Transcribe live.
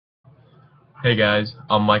Hey guys,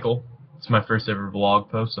 I'm Michael. It's my first ever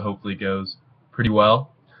vlog post, so hopefully it goes pretty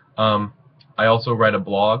well. Um, I also write a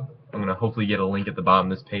blog. I'm gonna hopefully get a link at the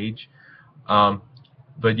bottom of this page. Um,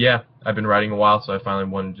 but yeah, I've been writing a while, so I finally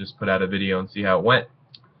wanted to just put out a video and see how it went.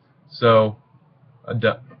 So,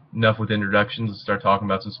 enough with introductions. Let's start talking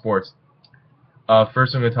about some sports.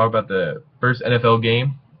 First, I'm gonna talk about the first NFL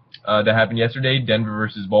game that happened yesterday: Denver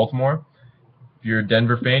versus Baltimore. If you're a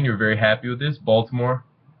Denver fan, you're very happy with this. Baltimore,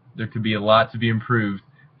 there could be a lot to be improved.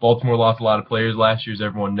 Baltimore lost a lot of players last year, as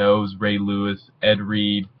everyone knows. Ray Lewis, Ed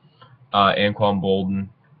Reed, Anquan Bolden.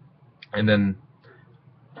 And then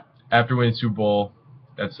after winning the Super Bowl,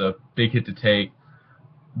 that's a big hit to take.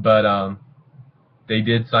 But they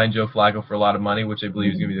did sign Joe Flacco for a lot of money, which I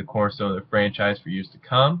believe is going to be the cornerstone of the franchise for years to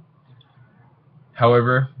come.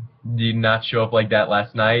 However, did not show up like that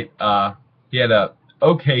last night. He had a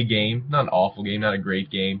okay game, not an awful game, not a great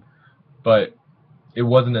game, but it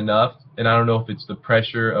wasn't enough. And I don't know if it's the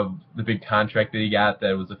pressure of the big contract that he got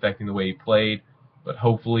that was affecting the way he played, but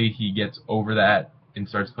hopefully he gets over that and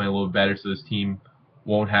starts playing a little better so his team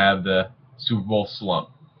won't have the Super Bowl slump.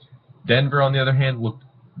 Denver, on the other hand, looked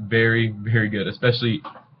very, very good, especially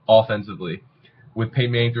offensively, with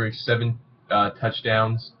Peyton Manning throwing 7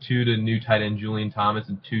 touchdowns, 2 to new tight end Julian Thomas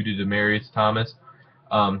and 2 to Demaryius Thomas.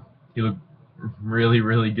 He looked really,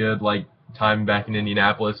 really good, like time back in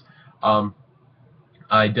Indianapolis.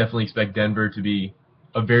 I definitely expect Denver to be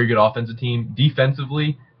a very good offensive team.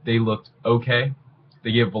 Defensively, they looked okay.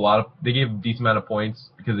 They gave a decent amount of points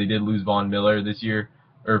because they did lose Von Miller this year,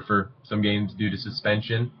 or for some games due to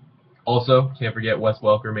suspension. Also, can't forget Wes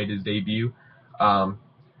Welker made his debut. And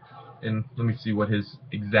let me see what his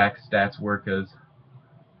exact stats were because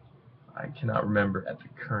I cannot remember at the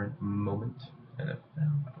current moment.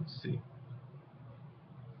 NFL, let's see.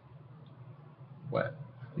 What?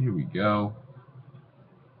 Here we go.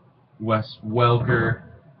 Wes Welker.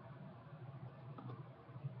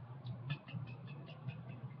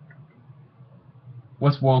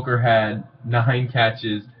 Wes Welker had 9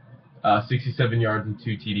 catches, 67 yards, and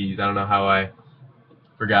 2 TDs. I don't know how I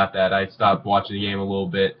forgot that. I stopped watching the game a little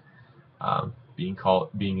bit, being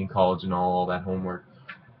in college and all that homework.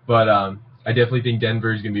 But I definitely think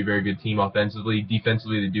Denver is going to be a very good team offensively.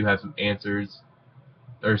 Defensively, they do have some answers,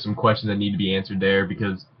 or some questions that need to be answered there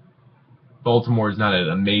because Baltimore is not an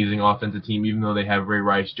amazing offensive team, even though they have Ray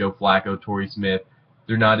Rice, Joe Flacco, Torrey Smith.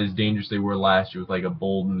 They're not as dangerous as they were last year with like a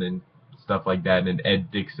Bolden and stuff like that, and Ed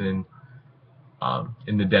Dixon,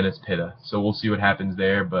 and the Dennis Pitta. So we'll see what happens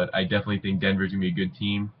there, but I definitely think Denver's going to be a good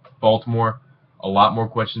team. Baltimore, a lot more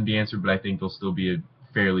questions to be answered, but I think they'll still be a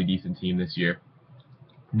fairly decent team this year.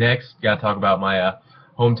 Next, got to talk about my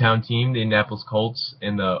hometown team, the Indianapolis Colts,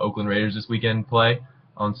 and the Oakland Raiders this weekend play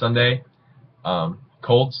on Sunday.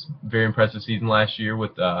 Colts, very impressive season last year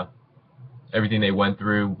with everything they went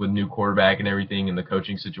through with new quarterback and everything and the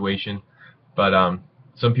coaching situation. But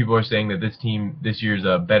some people are saying that this team this year is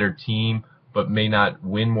a better team but may not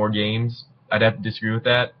win more games. I'd have to disagree with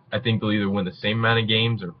that. I think they'll either win the same amount of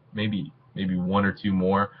games or maybe 1 or 2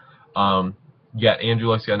 more. Andrew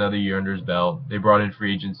Luck's got another year under his belt. They brought in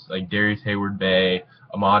free agents like Darius Hayward-Bay,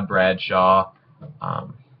 Ahmad Bradshaw,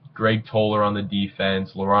 Greg Toller on the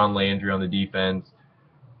defense, LaRon Landry on the defense.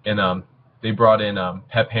 And they brought in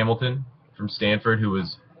Pep Hamilton from Stanford, who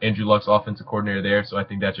was Andrew Luck's offensive coordinator there. So I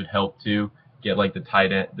think that should help too. Get like the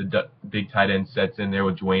big tight end sets in there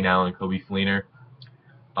with Dwayne Allen and Coby Fleener.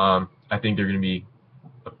 I think they're going to be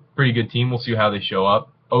a pretty good team. We'll see how they show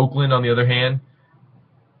up. Oakland, on the other hand,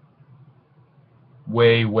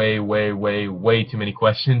 way too many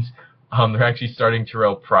questions. They're actually starting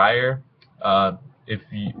Terrell Pryor.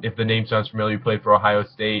 If the name sounds familiar, he played for Ohio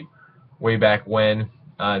State way back when.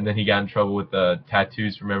 And then he got in trouble with the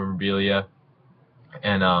tattoos for memorabilia,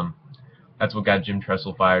 and that's what got Jim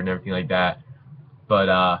Tressel fired and everything like that.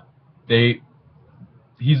 But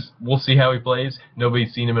we'll see how he plays.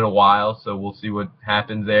 Nobody's seen him in a while, so we'll see what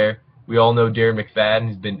happens there. We all know Darren McFadden.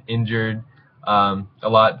 He's been injured a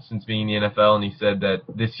lot since being in the NFL, and he said that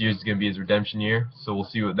this year is going to be his redemption year. So we'll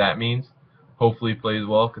see what that means. Hopefully he plays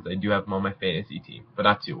well because I do have him on my fantasy team, but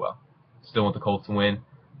not too well. Still want the Colts to win.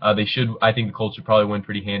 I think the Colts should probably win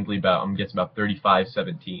pretty handily, I'm guessing about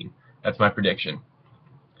 35-17. That's my prediction.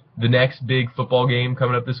 The next big football game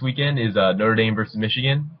coming up this weekend is Notre Dame versus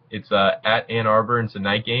Michigan. It's at Ann Arbor, and it's a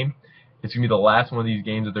night game. It's going to be the last one of these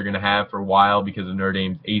games that they're going to have for a while because of Notre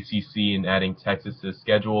Dame's ACC and adding Texas to the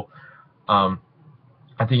schedule. I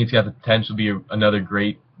think it's got the potential to be another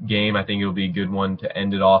great game. I think it'll be a good one to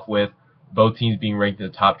end it off with. Both teams being ranked in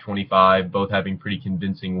the top 25, both having pretty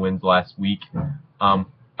convincing wins last week.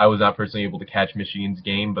 I was not personally able to catch Michigan's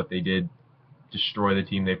game, but they did destroy the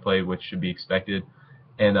team they played, which should be expected.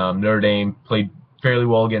 And Notre Dame played fairly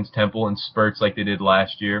well against Temple in spurts like they did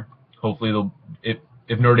last year. Hopefully, if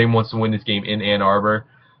Notre Dame wants to win this game in Ann Arbor,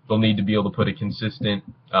 they'll need to be able to put a consistent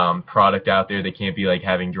product out there. They can't be like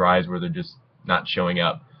having drives where they're just not showing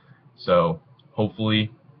up. So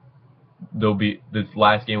hopefully, this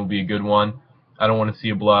last game will be a good one. I don't want to see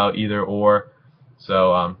a blowout either or.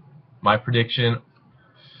 So my prediction,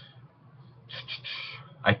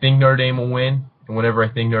 I think Notre Dame will win. And whenever I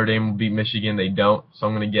think Notre Dame will beat Michigan, they don't. So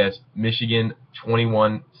I'm going to guess Michigan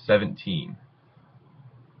 21-17.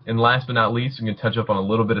 And last but not least, I'm going to touch up on a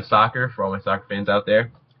little bit of soccer for all my soccer fans out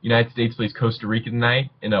there. United States plays Costa Rica tonight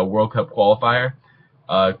in a World Cup qualifier.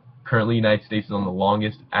 Currently, United States is on the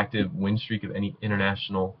longest active win streak of any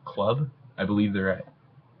international club. I believe they're at,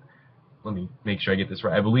 let me make sure I get this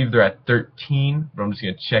right. I believe they're at 13, but I'm just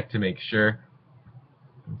going to check to make sure.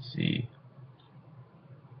 Let's see.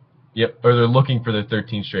 Yep, or they're looking for their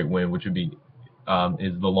 13th straight win, which would be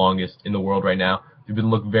is the longest in the world right now. They've been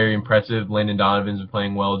looking very impressive. Landon Donovan's been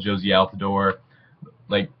playing well. Josie Altidore,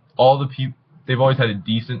 like all the people, they've always had a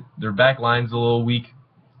decent. Their back line's a little weak.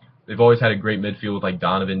 They've always had a great midfield with like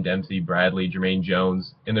Donovan, Dempsey, Bradley, Jermaine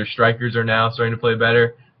Jones, and their strikers are now starting to play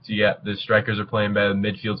better. So yeah, the strikers are playing better. The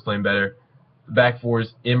midfield's playing better. The back four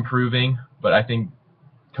is improving, but I think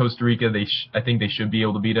Costa Rica, I think they should be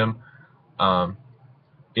able to beat them.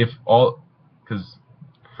 Because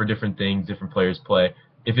for different things, different players play.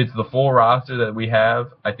 If it's the full roster that we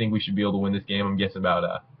have, I think we should be able to win this game. I'm guessing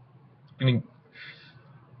about I'm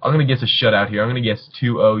gonna guess a shutout here. I'm gonna guess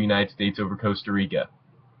 2-0 United States over Costa Rica.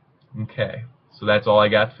 Okay, so that's all I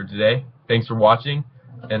got for today. Thanks for watching,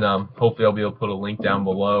 and hopefully I'll be able to put a link down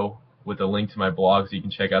below with a link to my blog so you can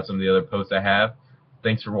check out some of the other posts I have.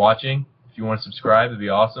 Thanks for watching. If you want to subscribe, it'd be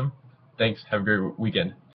awesome. Thanks. Have a great weekend.